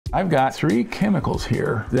I've got 3 chemicals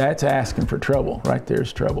here. That's asking for trouble. Right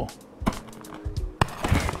there's trouble.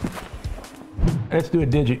 Let's do a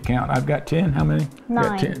digit count. I've got 10. How many? 9.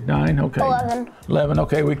 Got 10. 9, okay. 11. 11,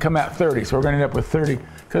 okay. We come out 30, so we're going to end up with 30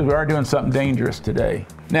 because we are doing something dangerous today.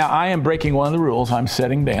 Now, I am breaking one of the rules. I'm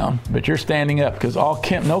setting down, but you're standing up because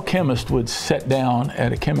no chemist would sit down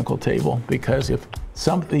at a chemical table because if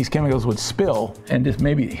some of these chemicals would spill and just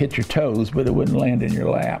maybe hit your toes, but it wouldn't land in your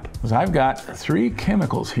lap. Because I've got 3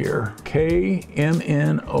 chemicals here.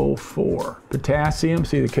 KMnO4. Potassium,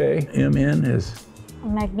 see the K? Mn is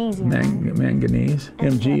Magnesium. Manganese.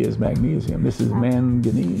 Mg is magnesium. This is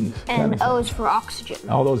manganese. And O is for oxygen.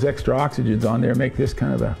 All those extra oxygens on there make this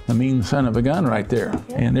kind of a mean son of a gun right there.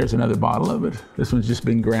 Yep. And there's another bottle of it. This one's just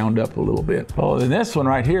been ground up a little bit. Oh, and this one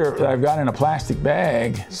right here, I've got in a plastic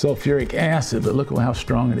bag, sulfuric acid, but look at how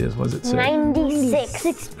strong it is. What does it say?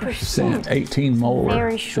 96%. 18 molar.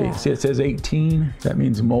 Very strong. See, it says 18. That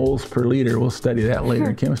means moles per liter. We'll study that later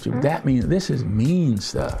in chemistry. But that means this is mean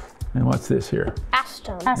stuff. And what's this here?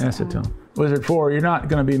 Acetone. Acetone. Wizard 4, you're not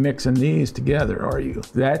going to be mixing these together, are you?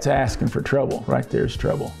 That's asking for trouble. Right there's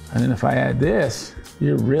trouble. And then if I add this,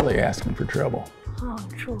 you're really asking for trouble. Oh,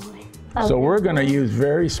 joy. So we're going to use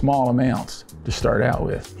very small amounts to start out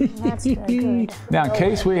with. That's good. Now, in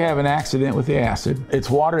case we have an accident with the acid, it's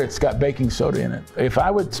water that's got baking soda in it. If I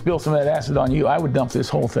would spill some of that acid on you, I would dump this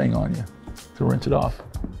whole thing on you to rinse it off.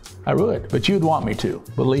 I would, but you'd want me to,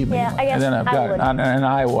 believe me. Yeah, I guess and then I've got would. an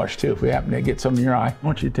eye wash too, if we happen to get some in your eye. I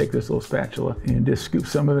want you to take this little spatula and just scoop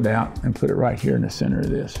some of it out and put it right here in the center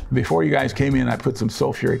of this. Before you guys came in, I put some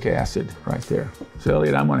sulfuric acid right there. So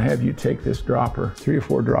Elliot, I'm gonna have you take this dropper, 3 or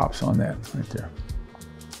 4 drops on that right there.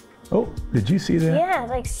 Oh, did you see that? Yeah,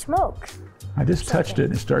 like smoke. I just touched it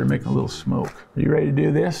and it started making a little smoke. Are you ready to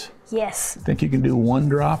do this? Yes. Think you can do 1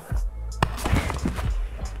 drop?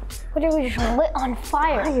 What if we just lit on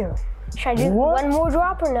fire? Should I do 1 more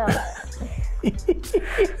drop or no?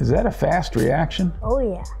 Is that a fast reaction? Oh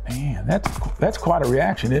yeah. Man, that's quite a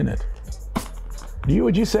reaction, isn't it?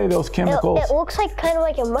 Would you say those chemicals? It looks like kind of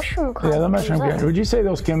like a mushroom cloud. Yeah, the mushroom cloud. Would you say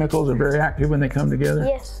those chemicals are very active when they come together?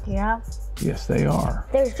 Yes. Yeah. Yes, they are.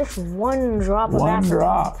 There's just 1 drop of acid. 1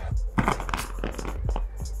 drop.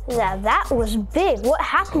 Yeah, that was big. What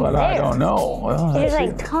happened But there? I don't know. Well, It's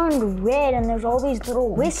like turned red and there's all these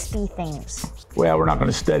little wispy things. Well, we're not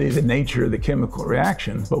going to study the nature of the chemical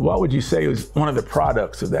reaction, but what would you say was one of the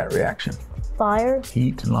products of that reaction? Fire.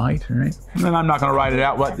 Heat and light, right? And then I'm not going to write it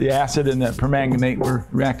out what the acid and the permanganate were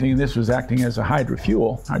reacting. This was acting as a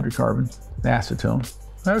hydrofuel, hydrocarbon, acetone.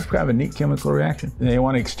 That was kind of a neat chemical reaction. They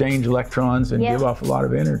want to exchange electrons and give off a lot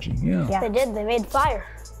of energy. Yeah. They did. They made fire.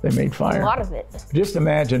 They made fire. A lot of it. Just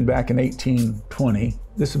imagine back in 1820,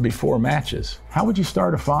 this is before matches. How would you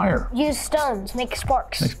start a fire? Use stones, make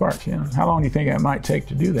sparks. Make sparks, yeah. How long do you think it might take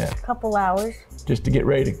to do that? A couple hours. Just to get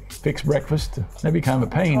ready to fix breakfast? That'd be kind of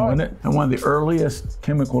a pain, wouldn't it? And one of the earliest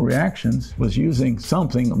chemical reactions was using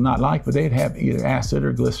something, not like, but they'd have either acid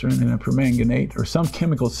or glycerin and a permanganate or some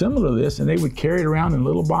chemical similar to this, and they would carry it around in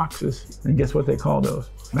little boxes. And guess what they call those?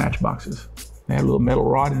 Matchboxes. They had a little metal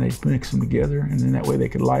rod and they'd mix them together, and then that way they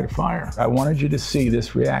could light a fire. I wanted you to see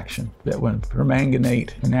this reaction, that when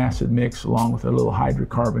permanganate and acid mix along with a little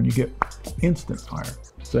hydrocarbon, you get instant fire.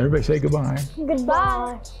 So everybody say goodbye.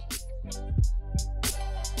 Goodbye.